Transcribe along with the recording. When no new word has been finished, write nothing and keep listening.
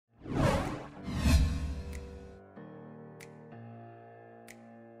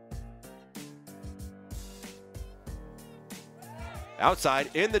Outside,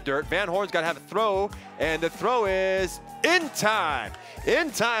 in the dirt, Van Horn's got to have a throw, and the throw is in time.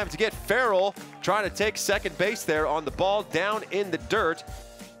 In time to get Farrell trying to take second base there on the ball down in the dirt.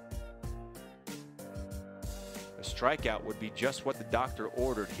 A strikeout would be just what the doctor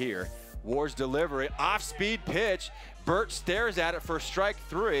ordered here. Ward's delivery, off-speed pitch. Burt stares at it for strike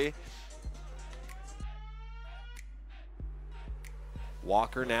 3.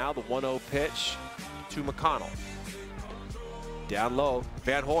 Walker now, the 1-0 pitch to McConnell. Down low,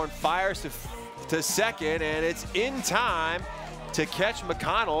 Van Horn fires to second, and it's in time to catch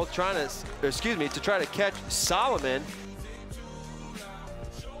McConnell, to try to catch Solomon.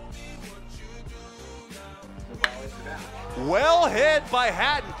 Well hit by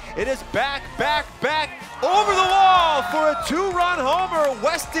Hatton. It is back over the wall for a 2-run homer.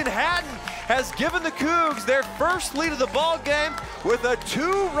 Weston Hatton has given the Cougs their first lead of the ball game with a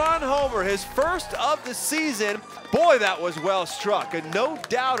 2-run homer, his first of the season. Boy, that was well struck. A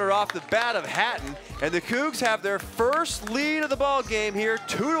no-doubter off the bat of Hatton, and the Cougs have their first lead of the ball game here,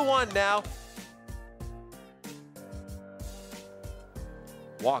 2-1 now.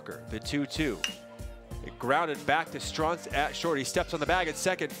 Walker, the 2-2. It grounded back to Struntz at short. He steps on the bag at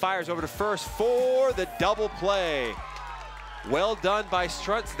second, fires over to first for the double play. Well done by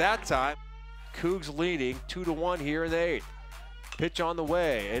Struntz that time. Cougs leading 2-1 here in the 8th. Pitch on the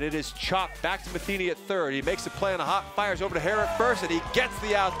way, and it is chopped back to Matheny at third. He makes a play on a hop, fires over to Hare at first, and he gets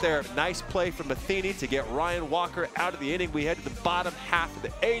the out there. Nice play from Matheny to get Ryan Walker out of the inning. We head to the bottom half of the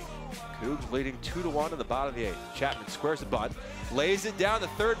 8th. Cougs leading 2-1 in the bottom of the 8th. Chapman squares the bunt, lays it down the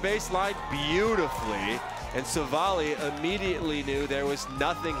third baseline beautifully, and Savali immediately knew there was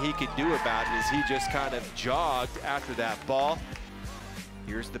nothing he could do about it as he just kind of jogged after that ball.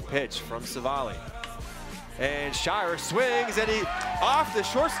 Here's the pitch from Savali. And Shire swings, and he off the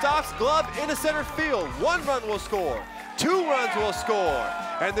shortstop's glove into center field. 1 run will score, 2 runs will score,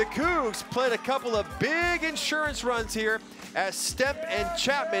 and the Cougs played a couple of big insurance runs here as Stemp and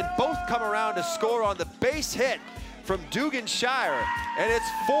Chapman both come around to score on the base hit from Dugan Shire, and it's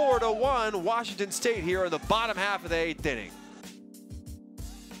 4-1 Washington State here in the bottom half of the 8th inning.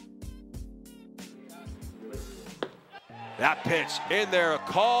 That pitch in there, a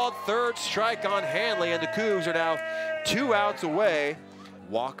called third strike on Hanley, and the Cougs are now 2 outs away.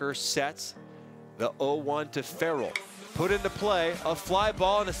 Walker sets the 0-1 to Farrell. Put into play, a fly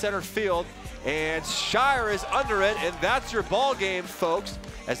ball in the center field, and Shire is under it, and that's your ball game, folks,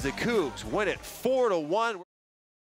 as the Cougs win it 4-1.